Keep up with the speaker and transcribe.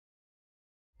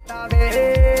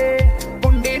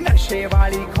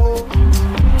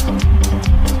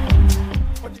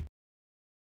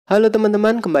Halo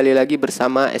teman-teman, kembali lagi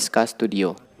bersama SK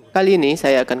Studio. Kali ini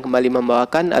saya akan kembali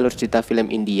membawakan alur cerita film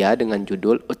India dengan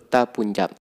judul Utta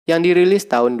Punjab yang dirilis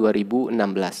tahun 2016.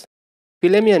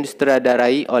 Film yang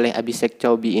disutradarai oleh Abhishek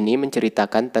Chaubey ini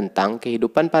menceritakan tentang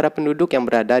kehidupan para penduduk yang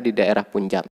berada di daerah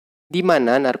Punjab, di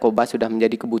mana narkoba sudah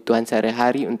menjadi kebutuhan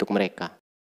sehari-hari untuk mereka.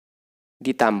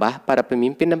 Ditambah, para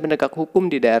pemimpin dan penegak hukum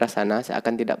di daerah sana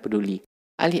seakan tidak peduli.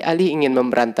 Alih-alih ingin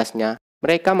memberantasnya,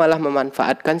 mereka malah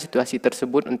memanfaatkan situasi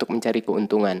tersebut untuk mencari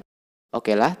keuntungan.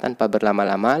 Okelah, tanpa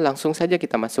berlama-lama, langsung saja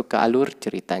kita masuk ke alur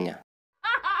ceritanya.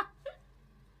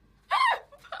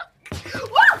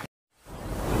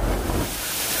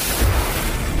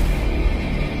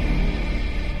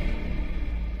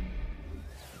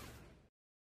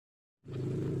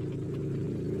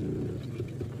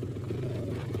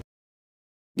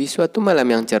 Di suatu malam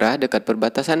yang cerah dekat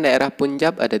perbatasan daerah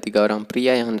Punjab ada 3 orang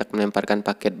pria yang hendak melemparkan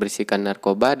paket berisikan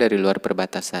narkoba dari luar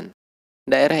perbatasan.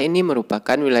 Daerah ini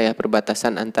merupakan wilayah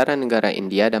perbatasan antara negara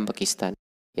India dan Pakistan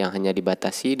yang hanya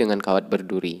dibatasi dengan kawat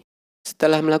berduri.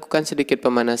 Setelah melakukan sedikit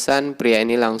pemanasan, pria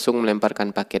ini langsung melemparkan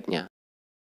paketnya.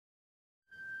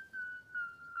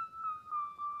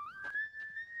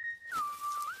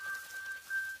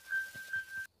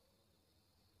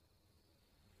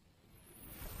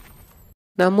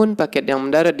 Namun paket yang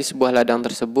mendarat di sebuah ladang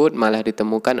tersebut malah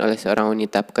ditemukan oleh seorang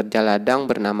wanita pekerja ladang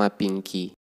bernama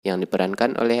Pinky yang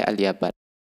diperankan oleh Alia Bhatt.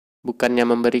 Bukannya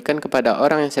memberikan kepada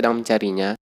orang yang sedang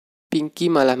mencarinya,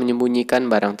 Pinky malah menyembunyikan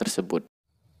barang tersebut.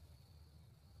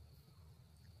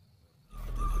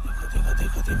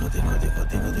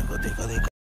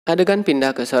 Adegan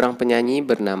pindah ke seorang penyanyi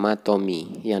bernama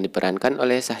Tommy yang diperankan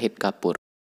oleh Shahid Kapoor.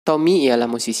 Tommy ialah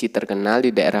musisi terkenal di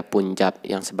daerah Punjab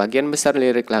yang sebagian besar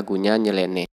lirik lagunya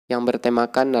nyeleneh yang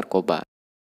bertemakan narkoba.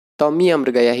 Tommy yang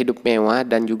bergaya hidup mewah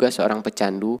dan juga seorang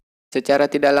pecandu, secara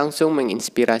tidak langsung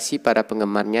menginspirasi para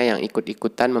penggemarnya yang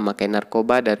ikut-ikutan memakai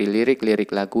narkoba dari lirik-lirik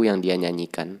lagu yang dia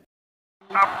nyanyikan.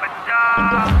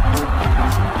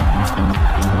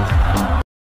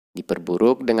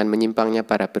 Diperburuk dengan menyimpangnya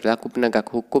para perilaku penegak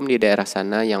hukum di daerah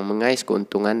sana yang mengais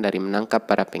keuntungan dari menangkap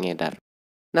para pengedar.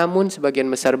 Namun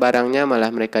sebagian besar barangnya malah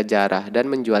mereka jarah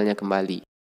dan menjualnya kembali,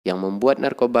 yang membuat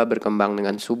narkoba berkembang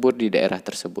dengan subur di daerah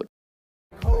tersebut.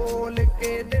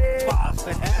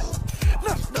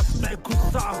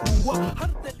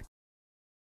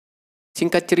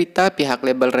 Singkat cerita, pihak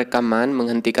label rekaman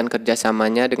menghentikan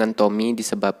kerjasamanya dengan Tommy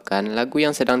disebabkan lagu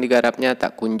yang sedang digarapnya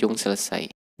tak kunjung selesai.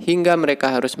 Hingga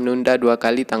mereka harus menunda 2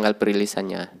 kali tanggal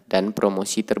perilisannya, dan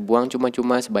promosi terbuang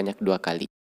cuma-cuma sebanyak 2 kali.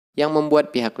 Yang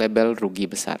membuat pihak label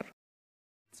rugi besar.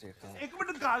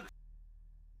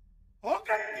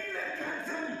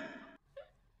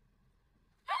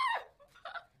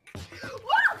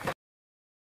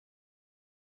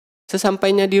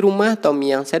 Sesampainya di rumah,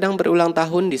 Tommy yang sedang berulang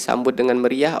tahun disambut dengan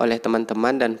meriah oleh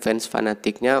teman-teman dan fans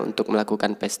fanatiknya untuk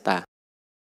melakukan pesta.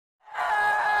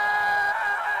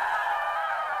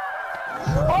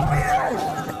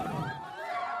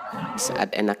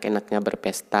 Saat enak-enaknya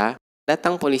berpesta,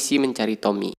 datang polisi mencari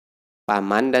Tommy.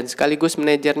 Paman dan sekaligus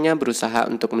manajernya berusaha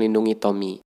untuk melindungi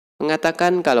Tommy,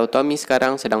 mengatakan kalau Tommy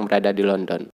sekarang sedang berada di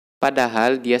London,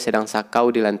 padahal dia sedang sakau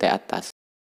di lantai atas.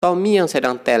 Tommy yang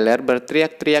sedang teler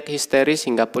berteriak-teriak histeris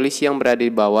hingga polisi yang berada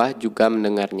di bawah juga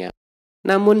mendengarnya.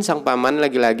 Namun sang paman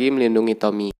lagi-lagi melindungi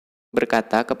Tommy,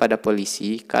 berkata kepada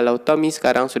polisi kalau Tommy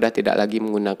sekarang sudah tidak lagi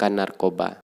menggunakan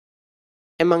narkoba.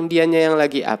 Emang dianya yang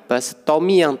lagi apes,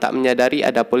 Tommy yang tak menyadari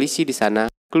ada polisi di sana,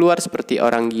 keluar seperti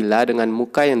orang gila dengan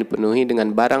muka yang dipenuhi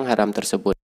dengan barang haram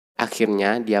tersebut.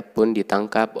 Akhirnya dia pun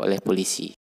ditangkap oleh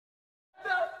polisi.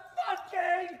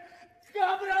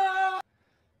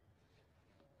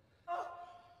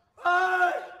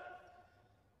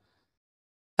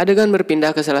 Adegan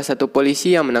berpindah ke salah satu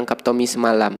polisi yang menangkap Tommy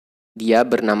semalam. Dia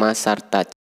bernama Sartaj,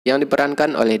 yang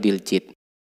diperankan oleh Diljit.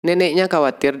 Neneknya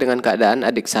khawatir dengan keadaan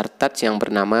adik Sartaj yang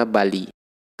bernama Bali,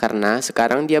 karena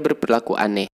sekarang dia berperilaku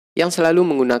aneh, yang selalu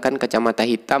menggunakan kacamata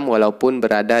hitam walaupun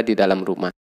berada di dalam rumah.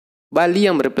 Bali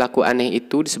yang berperilaku aneh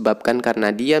itu disebabkan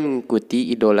karena dia mengikuti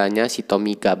idolanya si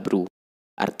Tommy Gabru,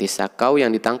 artis sakau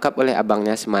yang ditangkap oleh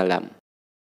abangnya semalam.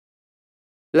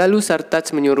 Lalu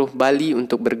Sartaj menyuruh Bali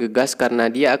untuk bergegas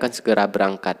karena dia akan segera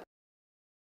berangkat.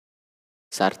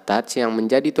 Sartaj yang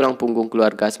menjadi tulang punggung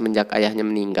keluarga semenjak ayahnya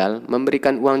meninggal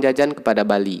memberikan uang jajan kepada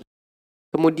Bali.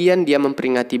 Kemudian dia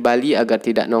memperingati Bali agar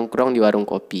tidak nongkrong di warung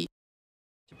kopi.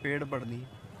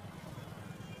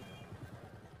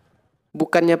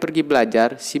 Bukannya pergi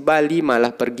belajar, si Bali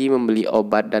malah pergi membeli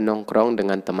obat dan nongkrong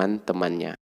dengan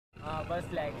teman-temannya.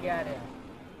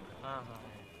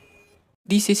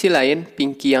 Di sisi lain,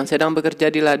 Pinky yang sedang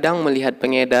bekerja di ladang melihat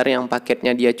pengedar yang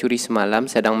paketnya dia curi semalam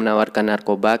sedang menawarkan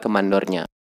narkoba ke mandornya.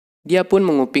 Dia pun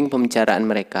menguping pembicaraan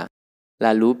mereka.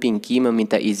 Lalu Pinky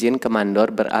meminta izin ke mandor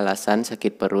beralasan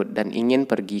sakit perut dan ingin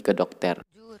pergi ke dokter.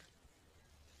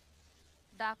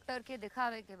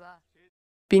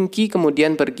 Pinky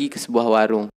kemudian pergi ke sebuah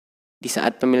warung. Di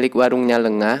saat pemilik warungnya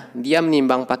lengah, dia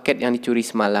menimbang paket yang dicuri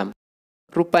semalam.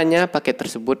 Rupanya paket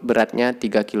tersebut beratnya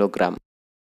 3 kg.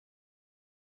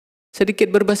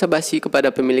 Sedikit berbasa-basi kepada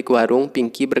pemilik warung,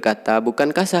 Pinky berkata,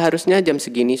 bukankah seharusnya jam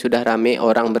segini sudah rame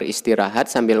orang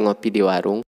beristirahat sambil ngopi di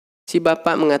warung? Si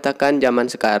bapak mengatakan zaman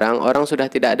sekarang orang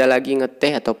sudah tidak ada lagi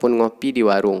ngeteh ataupun ngopi di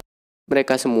warung.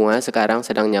 Mereka semua sekarang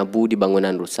sedang nyabu di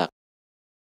bangunan rusak.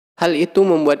 Hal itu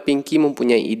membuat Pinky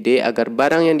mempunyai ide agar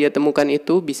barang yang dia temukan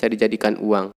itu bisa dijadikan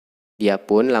uang. Dia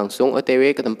pun langsung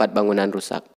OTW ke tempat bangunan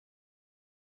rusak.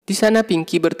 Di sana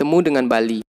Pinky bertemu dengan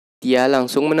Bali. Dia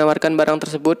langsung menawarkan barang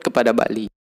tersebut kepada Bali.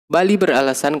 Bali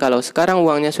beralasan kalau sekarang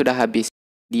uangnya sudah habis.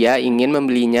 Dia ingin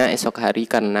membelinya esok hari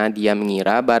karena dia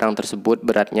mengira barang tersebut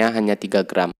beratnya hanya 3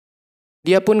 gram.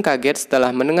 Dia pun kaget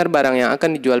setelah mendengar barang yang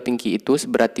akan dijual Pinky itu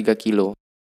seberat 3 kilo.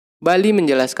 Bali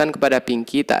menjelaskan kepada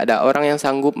Pinky tak ada orang yang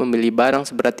sanggup membeli barang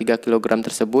seberat 3 kg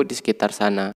tersebut di sekitar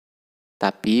sana.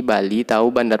 Tapi Bali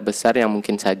tahu bandar besar yang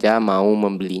mungkin saja mau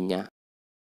membelinya.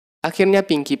 Akhirnya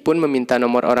Pinky pun meminta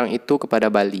nomor orang itu kepada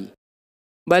Bali.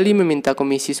 Bali meminta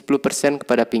komisi 10%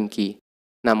 kepada Pinky.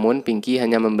 Namun Pinky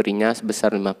hanya memberinya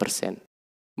sebesar 5%.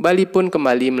 Bali pun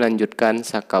kembali melanjutkan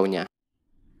sakaunya.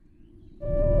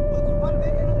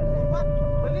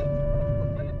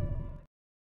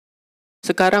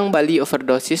 Sekarang Bali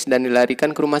overdosis dan dilarikan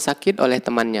ke rumah sakit oleh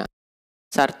temannya.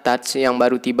 Sartaj yang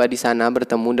baru tiba di sana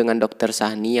bertemu dengan Dokter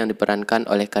Sahni yang diperankan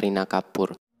oleh Kareena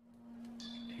Kapoor.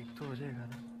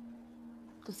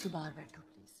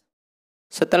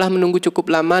 Setelah menunggu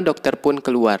cukup lama, dokter pun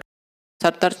keluar.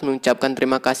 Sartaj mengucapkan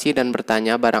terima kasih dan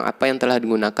bertanya barang apa yang telah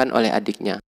digunakan oleh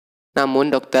adiknya. Namun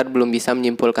dokter belum bisa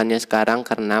menyimpulkannya sekarang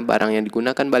karena barang yang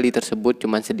digunakan Bali tersebut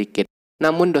cuma sedikit,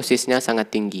 namun dosisnya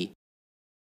sangat tinggi.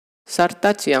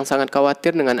 Sartaj yang sangat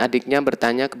khawatir dengan adiknya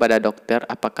bertanya kepada dokter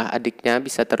apakah adiknya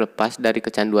bisa terlepas dari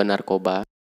kecanduan narkoba.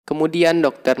 Kemudian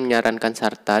dokter menyarankan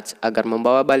Sartaj agar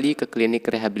membawa Bali ke klinik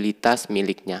rehabilitas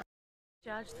miliknya.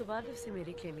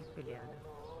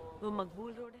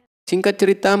 Singkat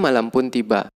cerita, malam pun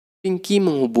tiba. Pinky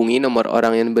menghubungi nomor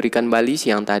orang yang diberikan Bali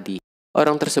siang tadi.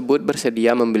 Orang tersebut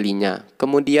bersedia membelinya,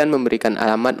 kemudian memberikan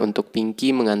alamat untuk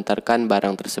Pinky mengantarkan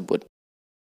barang tersebut.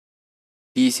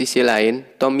 Di sisi lain,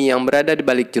 Tommy yang berada di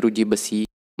balik jeruji besi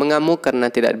mengamuk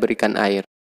karena tidak diberikan air.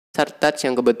 Sartaj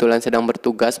yang kebetulan sedang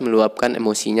bertugas meluapkan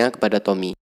emosinya kepada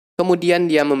Tommy.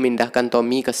 Kemudian dia memindahkan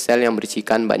Tommy ke sel yang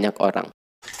berisikan banyak orang.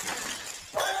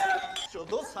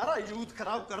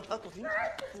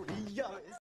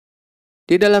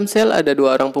 Di dalam sel ada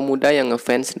 2 orang pemuda yang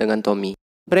ngefans dengan Tommy.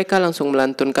 Mereka langsung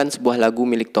melantunkan sebuah lagu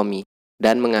milik Tommy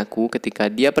dan mengaku ketika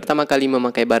dia pertama kali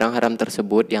memakai barang haram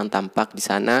tersebut yang tampak di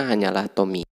sana hanyalah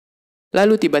Tommy.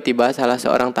 Lalu tiba-tiba salah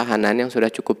seorang tahanan yang sudah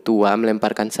cukup tua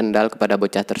melemparkan sendal kepada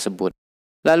bocah tersebut.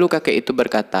 Lalu kakek itu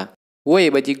berkata,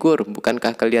 "Woi bajigur,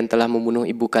 bukankah kalian telah membunuh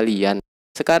ibu kalian?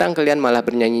 Sekarang kalian malah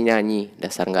bernyanyi-nyanyi,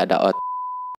 dasar nggak ada ot."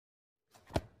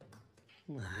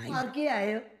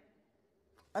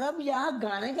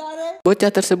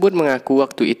 Bocah tersebut mengaku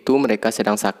waktu itu mereka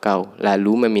sedang sakau,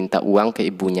 lalu meminta uang ke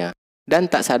ibunya, dan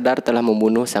tak sadar telah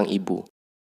membunuh sang ibu.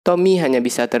 Tommy hanya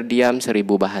bisa terdiam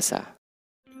 1000 bahasa.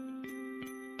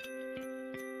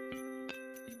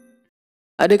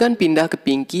 Adegan pindah ke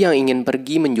Pinky yang ingin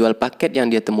pergi menjual paket yang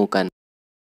dia temukan.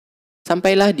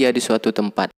 Sampailah dia di suatu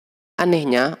tempat.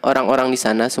 Anehnya, orang-orang di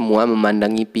sana semua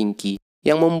memandangi Pinky,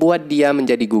 yang membuat dia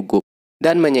menjadi gugup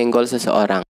dan menyenggol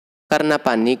seseorang. Karena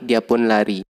panik, dia pun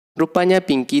lari. Rupanya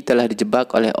Pinky telah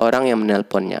dijebak oleh orang yang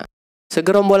menelponnya.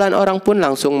 Segerombolan orang pun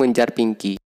langsung mengejar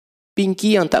Pinky.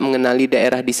 Pinky yang tak mengenali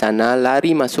daerah di sana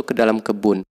lari masuk ke dalam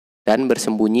kebun dan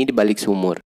bersembunyi di balik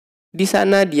sumur. Di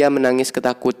sana dia menangis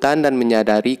ketakutan dan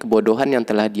menyadari kebodohan yang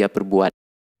telah dia perbuat.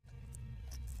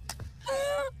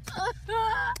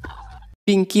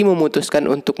 Pinky memutuskan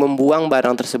untuk membuang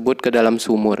barang tersebut ke dalam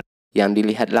sumur yang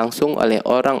dilihat langsung oleh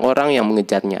orang-orang yang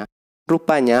mengejarnya.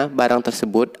 Rupanya barang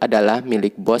tersebut adalah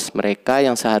milik bos mereka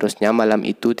yang seharusnya malam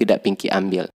itu tidak Pinky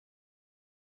ambil.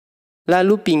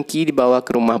 Lalu Pinky dibawa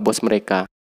ke rumah bos mereka.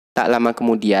 Tak lama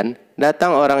kemudian,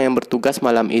 datang orang yang bertugas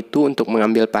malam itu untuk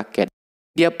mengambil paket.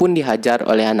 Dia pun dihajar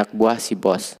oleh anak buah si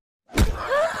bos.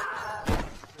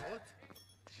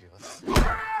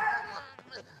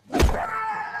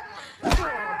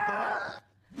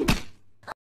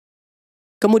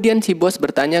 Kemudian si bos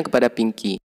bertanya kepada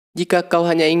Pinky, Jika kau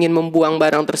hanya ingin membuang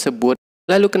barang tersebut,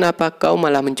 lalu kenapa kau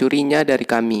malah mencurinya dari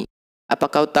kami?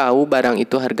 Apa kau tahu barang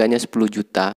itu harganya 10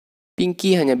 juta?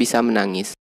 Pinky hanya bisa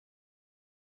menangis.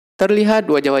 Terlihat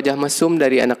wajah-wajah mesum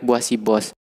dari anak buah si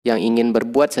bos yang ingin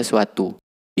berbuat sesuatu.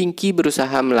 Pinky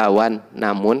berusaha melawan,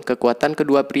 namun kekuatan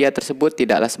kedua pria tersebut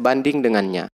tidaklah sebanding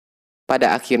dengannya.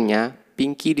 Pada akhirnya,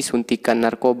 Pinky disuntikkan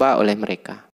narkoba oleh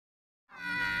mereka.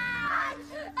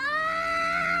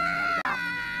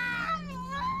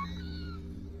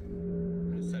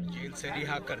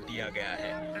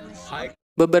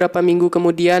 Beberapa minggu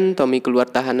kemudian, Tommy keluar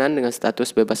tahanan dengan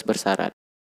status bebas bersyarat.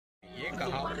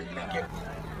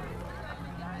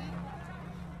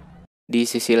 Di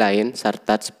sisi lain,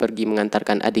 Sartaj pergi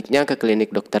mengantarkan adiknya ke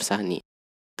klinik dokter Sahni.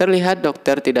 Terlihat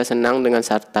dokter tidak senang dengan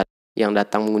Sartaj yang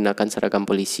datang menggunakan seragam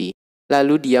polisi.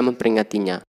 Lalu dia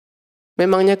memperingatinya.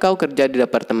 Memangnya kau kerja di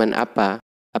departemen apa?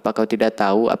 Apa kau tidak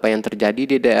tahu apa yang terjadi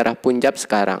di daerah Punjab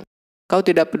sekarang? Kau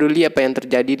tidak peduli apa yang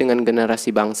terjadi dengan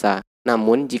generasi bangsa.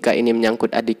 Namun, jika ini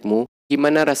menyangkut adikmu,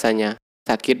 gimana rasanya?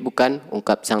 Sakit bukan?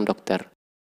 Ungkap sang dokter.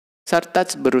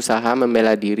 Sartaj berusaha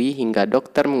membela diri hingga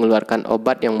dokter mengeluarkan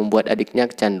obat yang membuat adiknya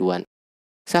kecanduan.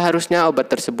 Seharusnya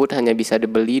obat tersebut hanya bisa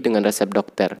dibeli dengan resep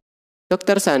dokter.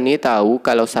 Dokter Sani tahu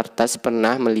kalau Sartaj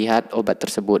pernah melihat obat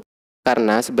tersebut,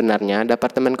 karena sebenarnya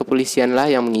Departemen Kepolisianlah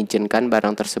yang mengizinkan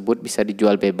barang tersebut bisa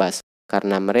dijual bebas,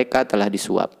 karena mereka telah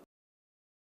disuap.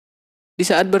 Di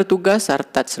saat bertugas,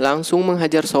 Sartaj langsung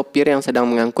menghajar sopir yang sedang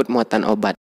mengangkut muatan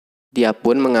obat. Dia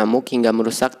pun mengamuk hingga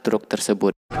merusak truk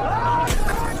tersebut.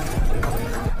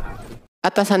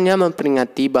 Atasannya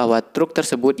memperingati bahwa truk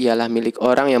tersebut ialah milik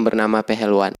orang yang bernama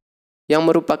Pehelwan, yang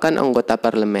merupakan anggota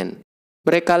parlemen.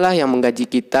 Merekalah yang menggaji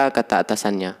kita, kata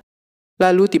atasannya.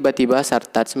 Lalu tiba-tiba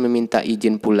Sartaj meminta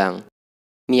izin pulang.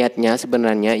 Niatnya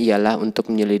sebenarnya ialah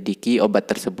untuk menyelidiki obat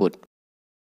tersebut.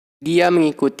 Dia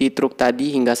mengikuti truk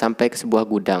tadi hingga sampai ke sebuah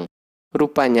gudang.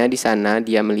 Rupanya di sana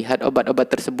dia melihat obat-obat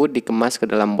tersebut dikemas ke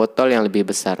dalam botol yang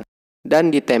lebih besar, dan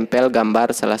ditempel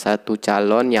gambar salah satu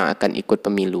calon yang akan ikut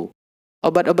pemilu.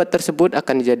 Obat-obat tersebut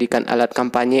akan dijadikan alat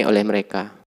kampanye oleh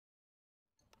mereka.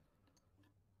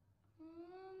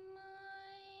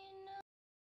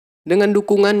 Dengan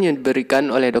dukungan yang diberikan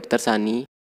oleh Dr. Sani,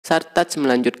 Sartaj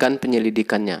melanjutkan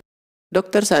penyelidikannya.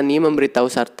 Dr. Sani memberitahu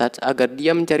Sartaj agar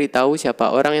dia mencari tahu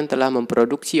siapa orang yang telah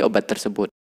memproduksi obat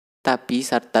tersebut. Tapi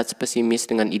Sartaj pesimis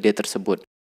dengan ide tersebut,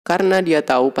 karena dia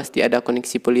tahu pasti ada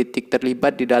koneksi politik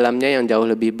terlibat di dalamnya yang jauh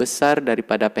lebih besar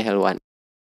daripada Pehelwan.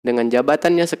 Dengan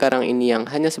jabatannya sekarang ini yang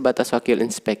hanya sebatas wakil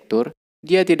inspektur,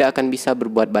 dia tidak akan bisa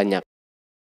berbuat banyak.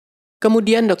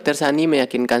 Kemudian Dr. Sani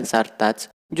meyakinkan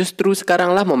Sartaj, justru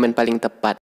sekaranglah momen paling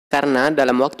tepat, karena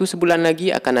dalam waktu sebulan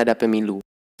lagi akan ada pemilu.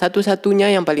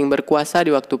 Satu-satunya yang paling berkuasa di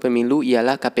waktu pemilu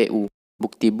ialah KPU.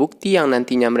 Bukti-bukti yang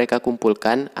nantinya mereka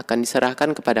kumpulkan akan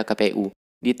diserahkan kepada KPU,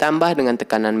 ditambah dengan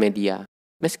tekanan media.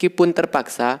 Meskipun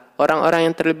terpaksa, orang-orang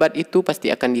yang terlibat itu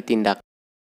pasti akan ditindak.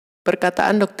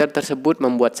 Perkataan dokter tersebut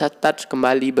membuat Sartaj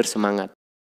kembali bersemangat.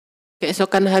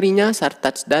 Keesokan harinya,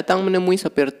 Sartaj datang menemui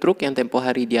sopir truk yang tempo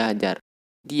hari dia hajar.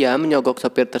 Dia menyogok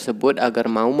sopir tersebut agar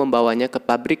mau membawanya ke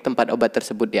pabrik tempat obat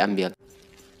tersebut diambil.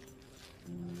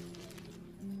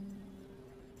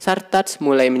 Sartaj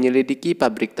mulai menyelidiki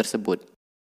pabrik tersebut.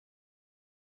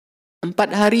 4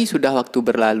 hari sudah waktu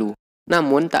berlalu,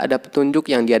 namun tak ada petunjuk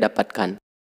yang dia dapatkan.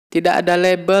 Tidak ada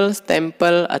label,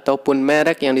 stempel, ataupun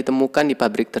merek yang ditemukan di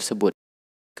pabrik tersebut.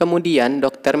 Kemudian,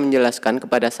 dokter menjelaskan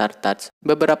kepada Sartaj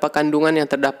beberapa kandungan yang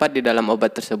terdapat di dalam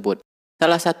obat tersebut.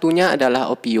 Salah satunya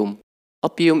adalah opium.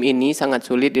 Opium ini sangat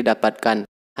sulit didapatkan.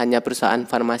 Hanya perusahaan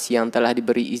farmasi yang telah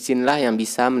diberi izinlah yang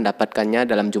bisa mendapatkannya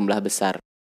dalam jumlah besar.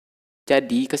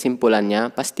 Jadi,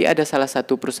 kesimpulannya, pasti ada salah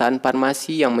satu perusahaan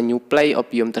farmasi yang menyuplai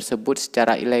opium tersebut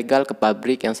secara ilegal ke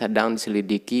pabrik yang sedang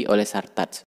diselidiki oleh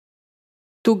Sartaj.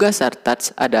 Tugas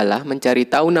Sartaj adalah mencari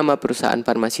tahu nama perusahaan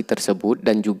farmasi tersebut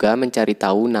dan juga mencari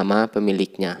tahu nama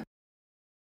pemiliknya.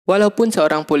 Walaupun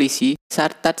seorang polisi,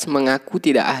 Sartaj mengaku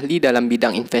tidak ahli dalam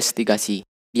bidang investigasi.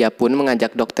 Dia pun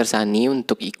mengajak Dr. Sani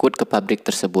untuk ikut ke pabrik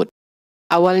tersebut.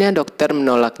 Awalnya dokter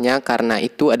menolaknya karena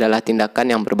itu adalah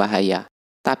tindakan yang berbahaya.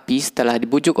 Tapi setelah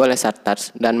dibujuk oleh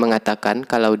Sartaj dan mengatakan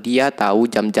kalau dia tahu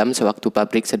jam-jam sewaktu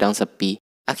pabrik sedang sepi,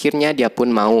 akhirnya dia pun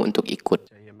mau untuk ikut.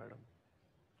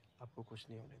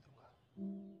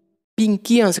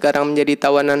 Pinky yang sekarang menjadi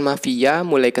tawanan mafia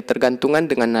mulai ketergantungan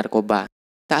dengan narkoba.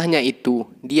 Tak hanya itu,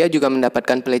 dia juga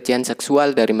mendapatkan pelecehan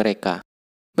seksual dari mereka.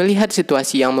 Melihat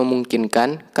situasi yang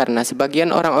memungkinkan, karena sebagian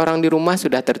orang-orang di rumah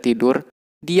sudah tertidur,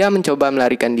 dia mencoba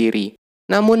melarikan diri.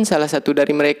 Namun salah satu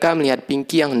dari mereka melihat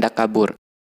Pinky yang hendak kabur.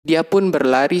 Dia pun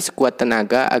berlari sekuat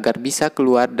tenaga agar bisa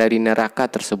keluar dari neraka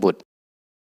tersebut.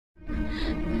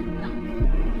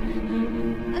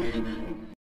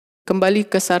 Kembali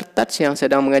ke Sartaj yang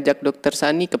sedang mengajak Dokter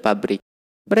Sani ke pabrik.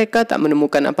 Mereka tak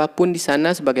menemukan apapun di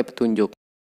sana sebagai petunjuk.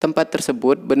 Tempat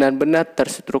tersebut benar-benar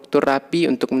terstruktur rapi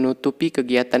untuk menutupi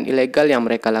kegiatan ilegal yang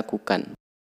mereka lakukan.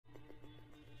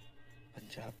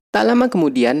 Tak lama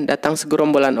kemudian datang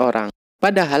segerombolan orang,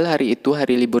 padahal hari itu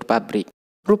hari libur pabrik.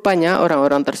 Rupanya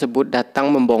orang-orang tersebut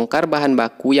datang membongkar bahan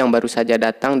baku yang baru saja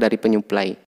datang dari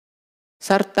penyuplai.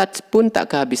 Sartaj pun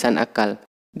tak kehabisan akal.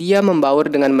 Dia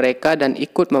membaur dengan mereka dan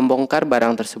ikut membongkar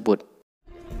barang tersebut.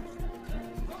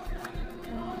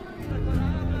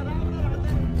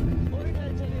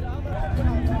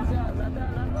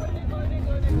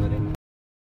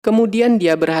 Kemudian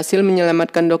dia berhasil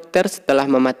menyelamatkan dokter setelah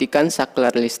mematikan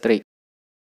saklar listrik.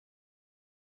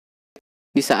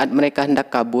 Di saat mereka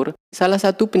hendak kabur, salah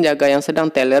satu penjaga yang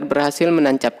sedang teler berhasil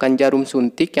menancapkan jarum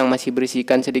suntik yang masih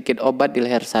berisikan sedikit obat di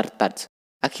leher Sartaj.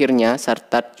 Akhirnya,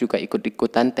 Sartaj juga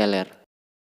ikut-ikutan teler.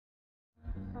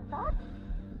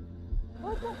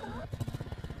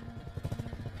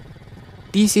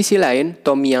 Di sisi lain,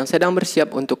 Tommy yang sedang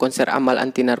bersiap untuk konser amal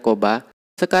anti narkoba,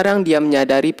 sekarang dia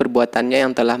menyadari perbuatannya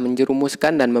yang telah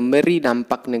menjerumuskan dan memberi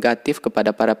dampak negatif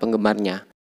kepada para penggemarnya.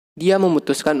 Dia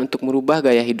memutuskan untuk merubah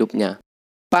gaya hidupnya.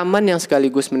 Paman yang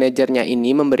sekaligus manajernya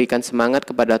ini memberikan semangat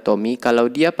kepada Tommy kalau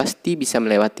dia pasti bisa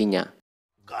melewatinya.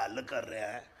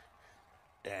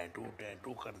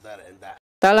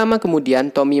 Tak lama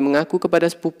kemudian, Tommy mengaku kepada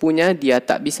sepupunya dia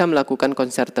tak bisa melakukan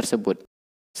konser tersebut.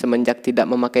 Semenjak tidak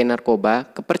memakai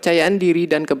narkoba, kepercayaan diri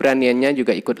dan keberaniannya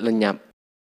juga ikut lenyap.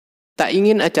 Tak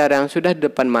ingin acara yang sudah di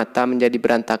depan mata menjadi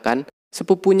berantakan,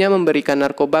 sepupunya memberikan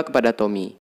narkoba kepada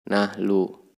Tommy. Nah,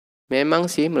 memang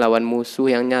sih melawan musuh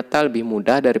yang nyata lebih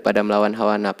mudah daripada melawan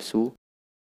hawa nafsu.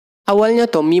 Awalnya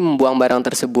Tommy membuang barang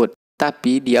tersebut,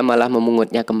 tapi dia malah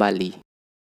memungutnya kembali.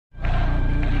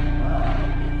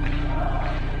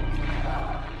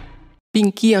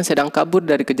 Pinky yang sedang kabur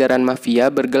dari kejaran mafia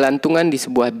bergelantungan di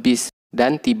sebuah bis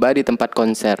dan tiba di tempat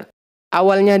konser.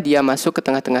 Awalnya dia masuk ke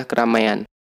tengah-tengah keramaian.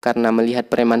 Karena melihat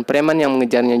preman-preman yang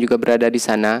mengejarnya juga berada di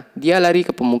sana, dia lari ke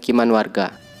pemukiman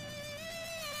warga.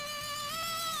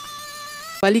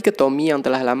 Kembali ke Tommy yang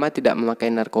telah lama tidak memakai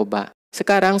narkoba.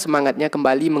 Sekarang semangatnya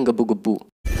kembali menggebu-gebu.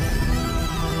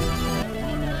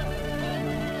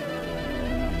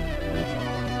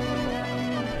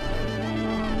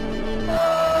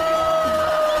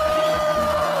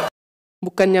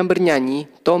 Bukannya bernyanyi,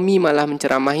 Tommy malah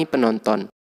menceramahi penonton.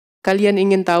 Kalian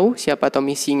ingin tahu siapa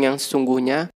Tommy Singh yang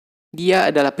sesungguhnya? Dia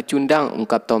adalah pecundang,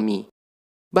 ungkap Tommy.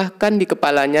 Bahkan di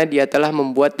kepalanya dia telah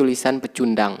membuat tulisan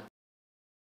pecundang.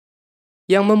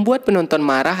 Yang membuat penonton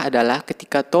marah adalah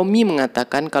ketika Tommy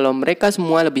mengatakan kalau mereka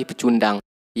semua lebih pecundang,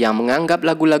 yang menganggap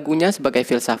lagu-lagunya sebagai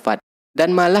filsafat, dan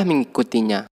malah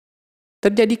mengikutinya.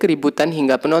 Terjadi keributan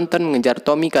hingga penonton mengejar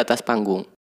Tommy ke atas panggung.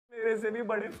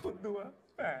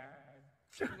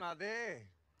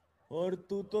 और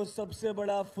तू तो सबसे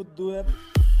बड़ा फुद्दू है.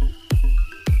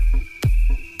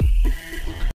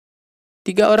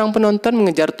 3 orang penonton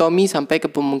mengejar Tommy sampai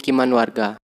ke pemukiman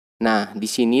warga. Nah,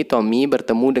 di sini Tommy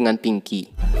bertemu dengan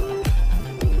Pinky.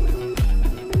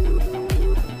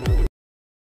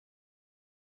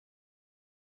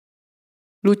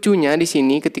 Lucunya di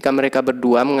sini ketika mereka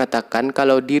berdua mengatakan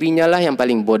kalau dirinya lah yang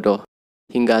paling bodoh,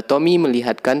 hingga Tommy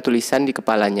melihatkan tulisan di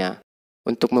kepalanya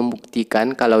untuk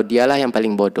membuktikan kalau dialah yang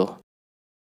paling bodoh.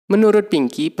 Menurut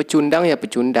Pinky, pecundang ya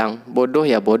pecundang, bodoh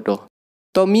ya bodoh.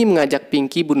 Tommy mengajak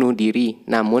Pinky bunuh diri,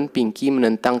 namun Pinky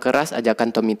menentang keras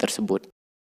ajakan Tommy tersebut.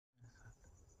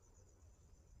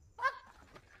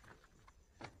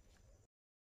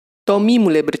 Tommy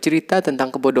mulai bercerita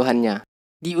tentang kebodohannya.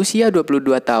 Di usia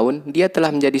 22 tahun, dia telah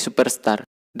menjadi superstar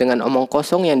dengan omong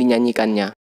kosong yang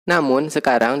dinyanyikannya. Namun,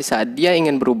 sekarang di saat dia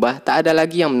ingin berubah, tak ada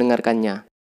lagi yang mendengarkannya.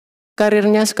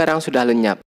 Karirnya sekarang sudah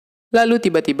lenyap. Lalu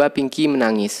tiba-tiba Pinky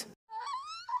menangis.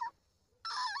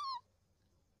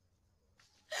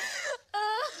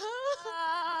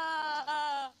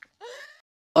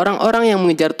 Orang-orang yang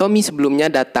mengejar Tommy sebelumnya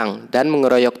datang dan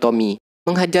mengeroyok Tommy,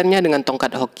 menghajarnya dengan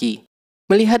tongkat hoki.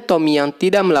 Melihat Tommy yang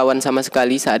tidak melawan sama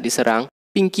sekali saat diserang,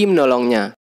 Pinky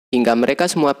menolongnya, hingga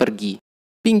mereka semua pergi.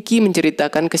 Pinky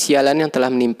menceritakan kesialan yang telah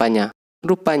menimpanya.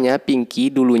 Rupanya Pinky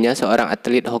dulunya seorang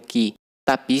atlet hoki,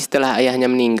 tapi setelah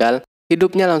ayahnya meninggal,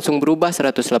 hidupnya langsung berubah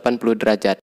 180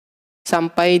 derajat.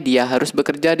 Sampai dia harus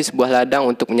bekerja di sebuah ladang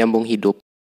untuk menyambung hidup.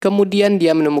 Kemudian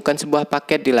dia menemukan sebuah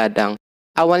paket di ladang.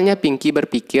 Awalnya Pinky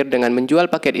berpikir dengan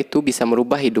menjual paket itu bisa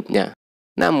merubah hidupnya.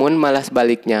 Namun malah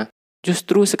sebaliknya,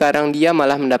 justru sekarang dia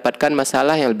malah mendapatkan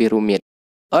masalah yang lebih rumit.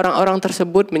 Orang-orang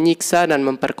tersebut menyiksa dan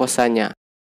memperkosanya.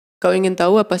 Kau ingin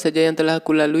tahu apa saja yang telah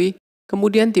aku lalui?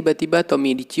 Kemudian tiba-tiba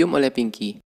Tommy dicium oleh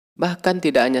Pinky. Bahkan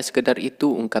tidak hanya sekedar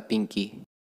itu, ungkap Pinky.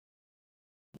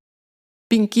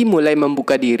 Pinky mulai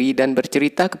membuka diri dan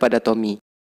bercerita kepada Tommy.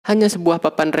 Hanya sebuah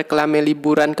papan reklame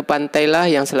liburan ke pantai lah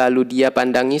yang selalu dia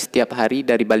pandangi setiap hari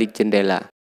dari balik jendela.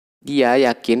 Dia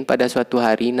yakin pada suatu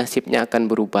hari nasibnya akan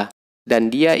berubah,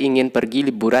 dan dia ingin pergi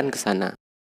liburan ke sana.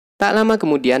 Tak lama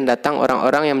kemudian datang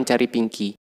orang-orang yang mencari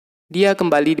Pinky. Dia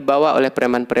kembali dibawa oleh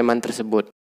preman-preman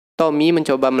tersebut. Tommy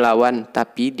mencoba melawan,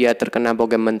 tapi dia terkena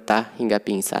bogem mentah hingga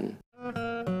pingsan.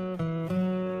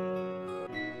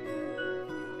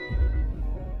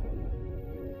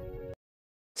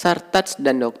 Sartaj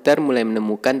dan dokter mulai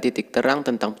menemukan titik terang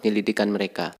tentang penyelidikan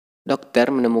mereka.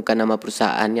 Dokter menemukan nama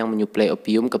perusahaan yang menyuplai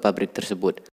opium ke pabrik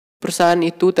tersebut. Perusahaan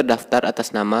itu terdaftar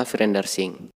atas nama Virender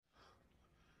Singh.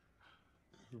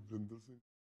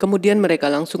 Kemudian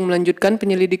mereka langsung melanjutkan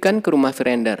penyelidikan ke rumah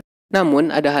Virender. Namun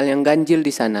ada hal yang ganjil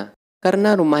di sana,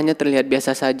 karena rumahnya terlihat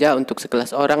biasa saja untuk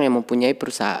sekelas orang yang mempunyai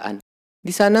perusahaan. Di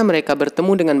sana mereka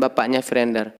bertemu dengan bapaknya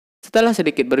Virender. Setelah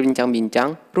sedikit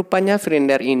berbincang-bincang, rupanya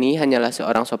Virender ini hanyalah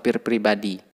seorang sopir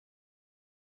pribadi.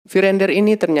 Virender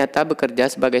ini ternyata bekerja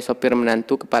sebagai sopir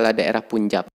menantu kepala daerah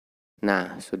Punjab.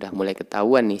 Nah, sudah mulai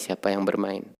ketahuan nih siapa yang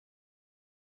bermain.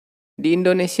 Di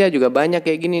Indonesia juga banyak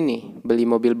kayak gini nih, beli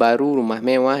mobil baru, rumah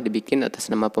mewah dibikin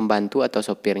atas nama pembantu atau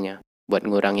sopirnya, buat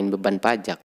ngurangin beban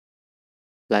pajak.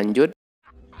 Lanjut.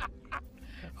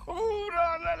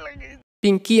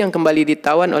 Pinky yang kembali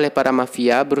ditawan oleh para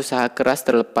mafia berusaha keras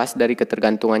terlepas dari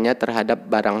ketergantungannya terhadap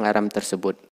barang haram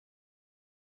tersebut.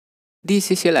 Di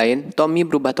sisi lain, Tommy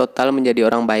berubah total menjadi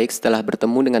orang baik setelah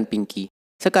bertemu dengan Pinky.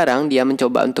 Sekarang dia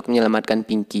mencoba untuk menyelamatkan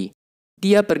Pinky.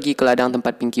 Dia pergi ke ladang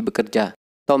tempat Pinky bekerja.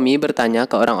 Tommy bertanya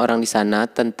ke orang-orang di sana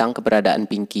tentang keberadaan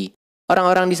Pinky.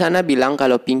 Orang-orang di sana bilang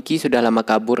kalau Pinky sudah lama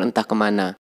kabur entah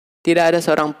kemana. Tidak ada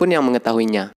seorang pun yang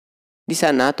mengetahuinya. Di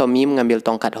sana, Tommy mengambil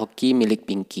tongkat hoki milik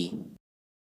Pinky.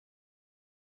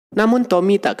 Namun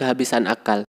Tommy tak kehabisan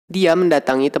akal. Dia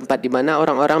mendatangi tempat di mana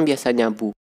orang-orang biasa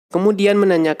nyabu. Kemudian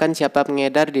menanyakan siapa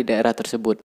pengedar di daerah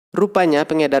tersebut. Rupanya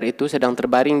pengedar itu sedang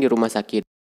terbaring di rumah sakit.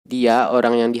 Dia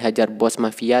orang yang dihajar bos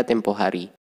mafia tempo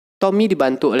hari. Tommy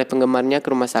dibantu oleh penggemarnya ke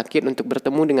rumah sakit untuk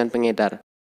bertemu dengan pengedar.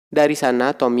 Dari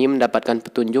sana Tommy mendapatkan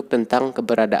petunjuk tentang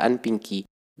keberadaan Pinky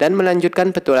dan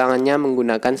melanjutkan petualangannya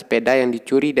menggunakan sepeda yang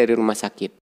dicuri dari rumah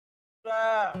sakit.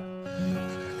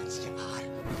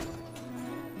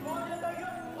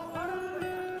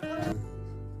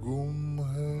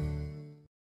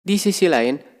 Di sisi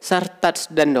lain,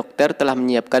 Sartaj dan dokter telah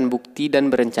menyiapkan bukti dan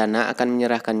berencana akan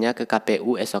menyerahkannya ke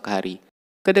KPU esok hari.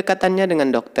 Kedekatannya dengan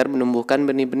dokter menumbuhkan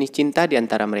benih-benih cinta di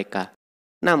antara mereka.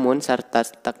 Namun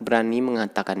Sartaj tak berani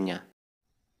mengatakannya.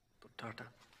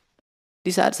 Di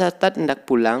saat Sartaj hendak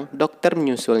pulang, dokter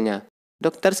menyusulnya.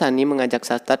 Dokter Sani mengajak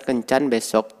Sartaj kencan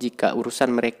besok jika urusan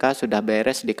mereka sudah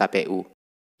beres di KPU.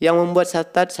 Yang membuat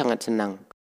Sartaj sangat senang.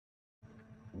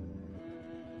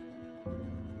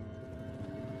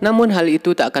 Namun hal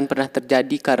itu tak akan pernah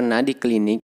terjadi karena di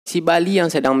klinik, si Bali yang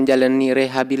sedang menjalani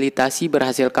rehabilitasi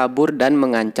berhasil kabur dan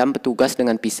mengancam petugas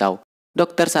dengan pisau.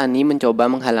 Dokter Sani mencoba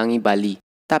menghalangi Bali,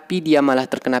 tapi dia malah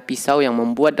terkena pisau yang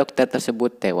membuat dokter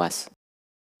tersebut tewas.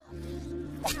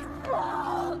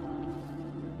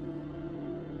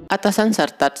 Atasan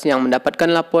Sartaj yang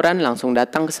mendapatkan laporan langsung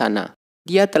datang ke sana.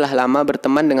 Dia telah lama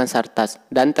berteman dengan Sartaj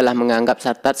dan telah menganggap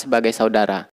Sartaj sebagai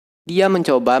saudara. Dia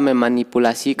mencoba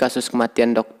memanipulasi kasus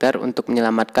kematian dokter untuk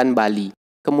menyelamatkan Bali,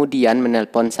 kemudian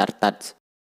menelpon Sartaj.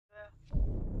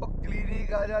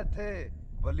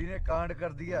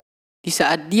 Di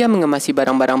saat dia mengemasi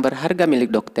barang-barang berharga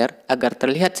milik dokter agar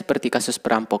terlihat seperti kasus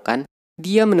perampokan,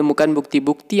 dia menemukan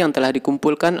bukti-bukti yang telah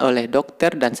dikumpulkan oleh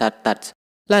dokter dan Sartaj,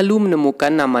 lalu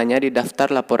menemukan namanya di daftar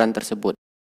laporan tersebut.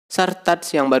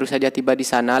 Sartaj yang baru saja tiba di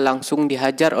sana langsung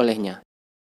dihajar olehnya.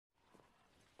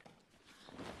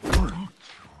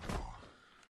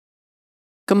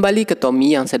 Kembali ke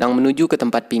Tommy yang sedang menuju ke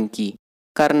tempat Pinky.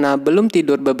 Karena belum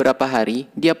tidur beberapa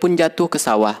hari, dia pun jatuh ke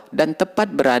sawah dan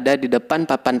tepat berada di depan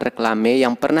papan reklame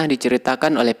yang pernah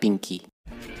diceritakan oleh Pinky.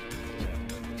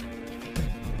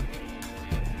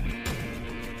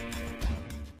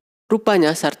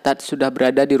 Rupanya Sartaj sudah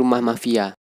berada di rumah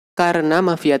mafia. Karena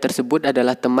mafia tersebut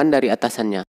adalah teman dari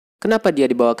atasannya. Kenapa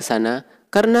dia dibawa ke sana?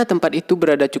 Karena tempat itu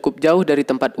berada cukup jauh dari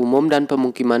tempat umum dan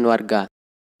pemukiman warga.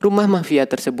 Rumah mafia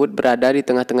tersebut berada di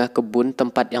tengah-tengah kebun,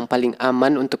 tempat yang paling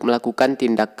aman untuk melakukan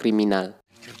tindak kriminal.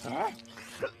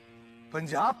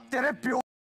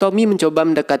 Tommy mencoba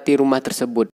mendekati rumah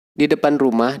tersebut. Di depan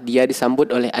rumah, dia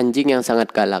disambut oleh anjing yang sangat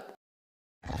galak.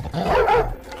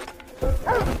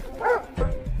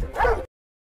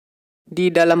 Di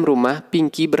dalam rumah,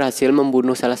 Pinky berhasil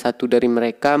membunuh salah satu dari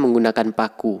mereka menggunakan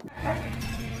paku.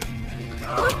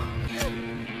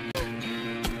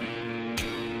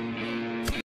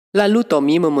 Lalu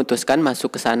Tommy memutuskan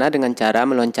masuk ke sana dengan cara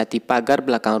meloncati pagar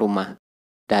belakang rumah.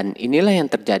 Dan inilah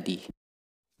yang terjadi.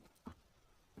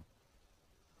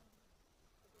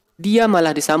 Dia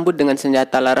malah disambut dengan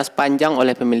senjata laras panjang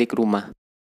oleh pemilik rumah.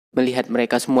 Melihat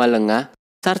mereka semua lengah,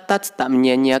 Sartats tak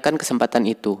menyia-nyiakan kesempatan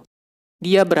itu.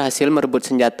 Dia berhasil merebut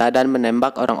senjata dan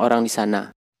menembak orang-orang di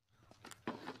sana.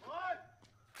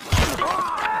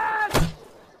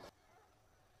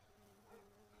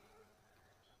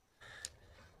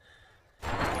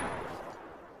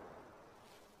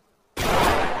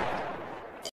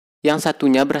 Yang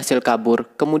satunya berhasil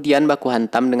kabur, kemudian baku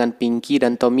hantam dengan Pinky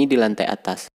dan Tommy di lantai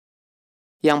atas.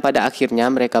 Yang pada akhirnya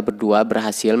mereka berdua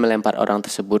berhasil melempar orang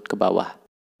tersebut ke bawah.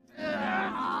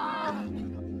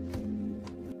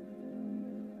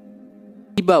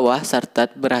 Di bawah,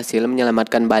 Sartat berhasil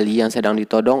menyelamatkan Bali yang sedang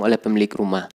ditodong oleh pemilik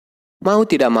rumah. Mau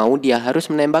tidak mau, dia harus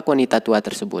menembak wanita tua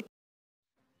tersebut.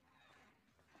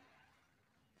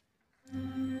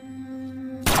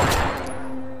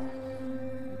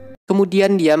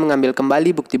 Kemudian dia mengambil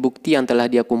kembali bukti-bukti yang telah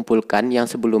dia kumpulkan yang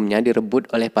sebelumnya direbut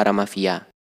oleh para mafia.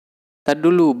 Tar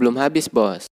dulu, belum habis,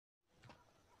 bos.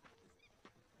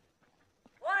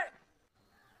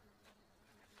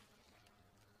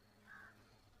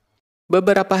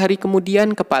 Beberapa hari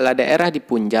kemudian, kepala daerah di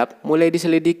Punjab mulai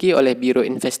diselidiki oleh Biro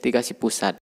Investigasi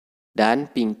Pusat. Dan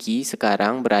Pinky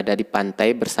sekarang berada di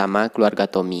pantai bersama keluarga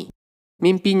Tommy.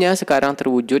 Mimpinya sekarang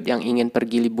terwujud yang ingin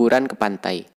pergi liburan ke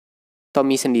pantai.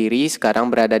 Tommy sendiri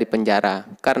sekarang berada di penjara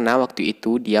karena waktu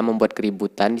itu dia membuat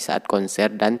keributan di saat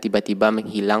konser dan tiba-tiba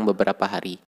menghilang beberapa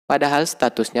hari. Padahal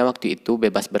statusnya waktu itu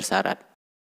bebas bersyarat.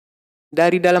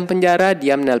 Dari dalam penjara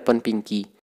dia menelpon Pinky.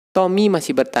 Tommy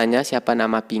masih bertanya siapa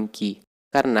nama Pinky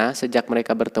karena sejak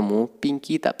mereka bertemu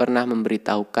Pinky tak pernah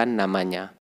memberitahukan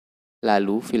namanya.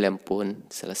 Lalu film pun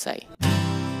selesai.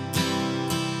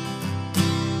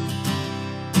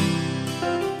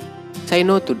 Say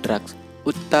No to Drugs,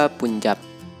 Utta Punjab.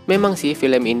 Memang sih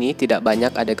film ini tidak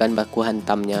banyak adegan baku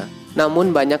hantamnya,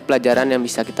 namun banyak pelajaran yang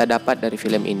bisa kita dapat dari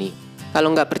film ini. Kalau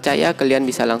nggak percaya, kalian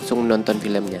bisa langsung menonton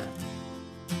filmnya.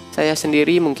 Saya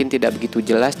sendiri mungkin tidak begitu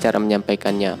jelas cara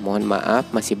menyampaikannya, mohon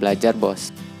maaf, masih belajar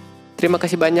bos. Terima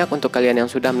kasih banyak untuk kalian yang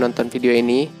sudah menonton video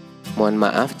ini. Mohon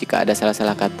maaf jika ada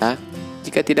salah-salah kata.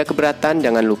 Jika tidak keberatan,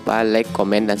 jangan lupa like,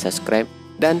 komen, dan subscribe.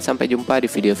 Dan sampai jumpa di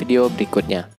video-video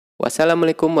berikutnya.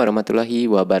 Wassalamualaikum warahmatullahi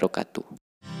wabarakatuh.